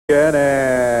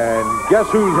And guess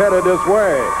who's headed this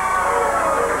way?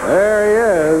 There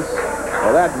he is.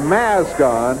 Well, that mask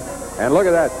on. And look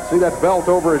at that. See that belt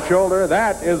over his shoulder?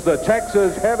 That is the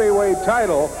Texas heavyweight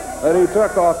title that he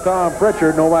took off Tom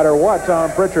Prichard, no matter what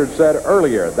Tom Prichard said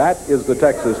earlier. That is the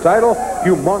Texas title.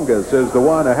 Humongus is the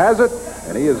one who has it,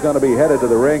 and he is going to be headed to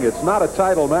the ring. It's not a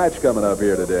title match coming up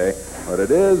here today, but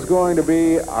it is going to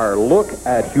be our look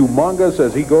at Humongus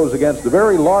as he goes against the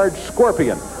very large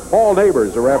Scorpion. Paul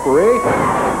Neighbors, the referee,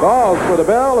 calls for the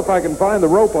bell. If I can find the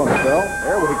rope on the bell.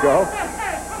 There we go.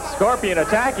 Scorpion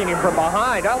attacking him from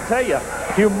behind. I'll tell you,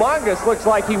 Humongus looks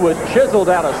like he was chiseled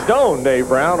out of stone, Dave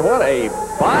Brown. What a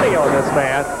body on this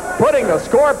man. Putting the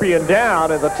Scorpion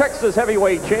down, and the Texas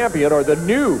heavyweight champion, or the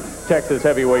new Texas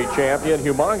heavyweight champion,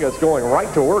 Humongus, going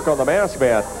right to work on the masked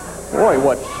man. Boy,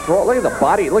 what strong. Look at the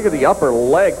body. Look at the upper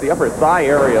leg, the upper thigh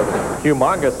area of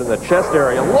Humongus in the chest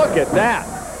area. Look at that.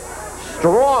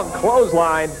 Strong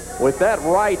clothesline with that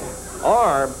right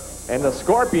arm. And the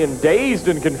Scorpion dazed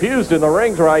and confused in the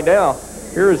rings right now.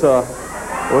 Here's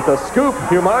with a scoop,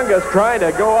 Humongus trying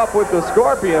to go up with the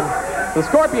Scorpion. The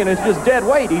Scorpion is just dead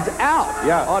weight. He's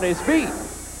out on his feet.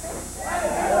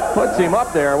 Puts him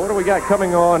up there. What do we got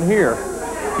coming on here?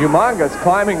 Humongus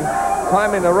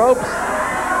climbing the ropes.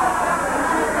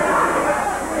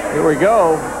 Here we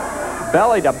go.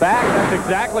 Belly to back. That's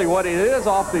exactly what it is,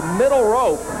 off the middle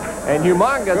rope. And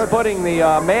Humongus putting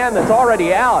the man that's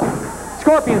already out.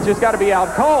 Scorpion's just got to be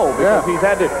out cold because he's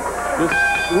had to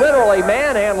just literally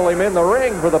manhandle him in the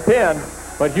ring for the pin.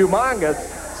 But Humongus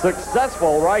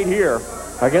successful right here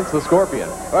against the Scorpion.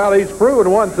 Well, he's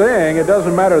proven one thing. It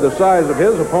doesn't matter the size of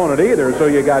his opponent either. So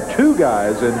you got two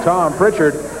guys in Tom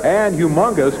Prichard and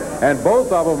Humongus, and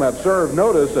both of them have served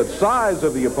notice that size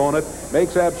of the opponent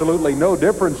makes absolutely no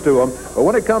difference to them. But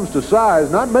when it comes to size,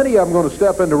 not many of them going to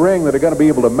step in the ring that are going to be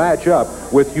able to match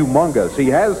up with Humongus. He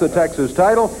has the Texas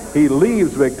title. He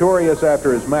leaves victorious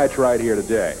after his match right here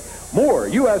today. More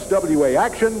USWA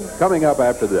action coming up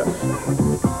after this.